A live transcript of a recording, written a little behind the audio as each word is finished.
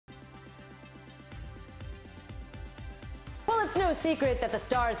it's no secret that the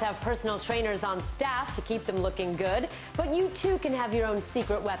stars have personal trainers on staff to keep them looking good, but you too can have your own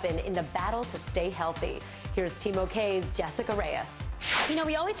secret weapon in the battle to stay healthy. Here's Team OK's Jessica Reyes. You know,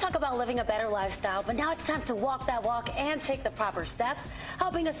 we always talk about living a better lifestyle, but now it's time to walk that walk and take the proper steps.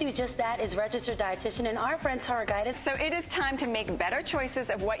 Helping us do just that is registered dietitian and our friend Tara Guidance. So it is time to make better choices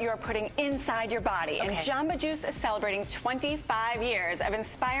of what you are putting inside your body. Okay. And Jamba Juice is celebrating 25 years of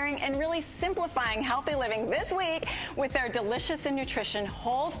inspiring and really simplifying healthy living this week with their delicious and nutrition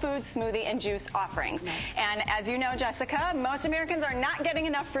whole food smoothie and juice offerings. Nice. And as you know, Jessica, most Americans are not getting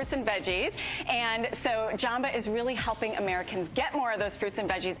enough fruits and veggies. And so Jamba is really helping Americans get more of those fruits and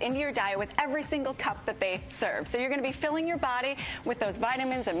veggies into your diet with every single cup that they serve. So you're going to be filling your body with those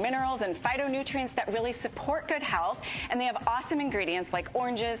vitamins and minerals and phytonutrients that really support good health. And they have awesome ingredients like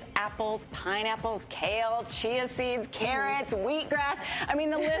oranges, apples, pineapples, kale, chia seeds, carrots, wheatgrass. I mean,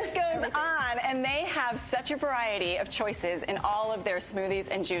 the list goes on. And they have such a variety of choices in all of their smoothies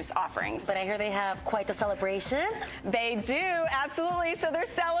and juice offerings. But I hear they have quite the celebration. They do, absolutely. So they're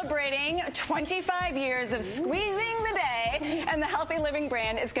celebrating 25 years of squeezing the day, and the Healthy Living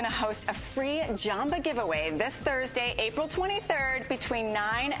brand is going to host a free Jamba giveaway this Thursday, April 23rd, between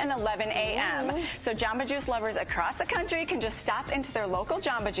 9 and 11 a.m. So Jamba Juice lovers across the country can just stop into their local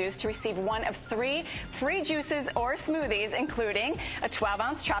Jamba Juice to receive one of 3 free juices or smoothies, including a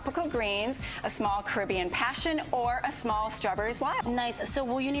 12-ounce tropical greens, a small Caribbean passion, or a small strawberries wild. Nice. So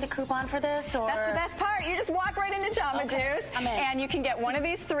will you need a coupon for this? Or? That's the best part. You just walk right into Jamba Juice, I'm in. and you can get one of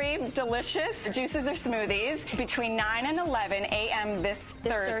these 3 delicious juices or smoothies between 9 and 11 a.m. this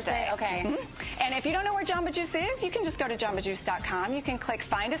Thursday. Okay. And if you don't know where Jamba Juice is, you can just go to jambajuice.com. You can click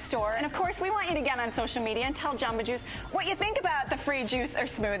Find a Store. And of course, we want you to get on social media and tell Jamba Juice what you think about the free juice or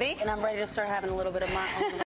smoothie. And I'm ready to start having a little bit of my own.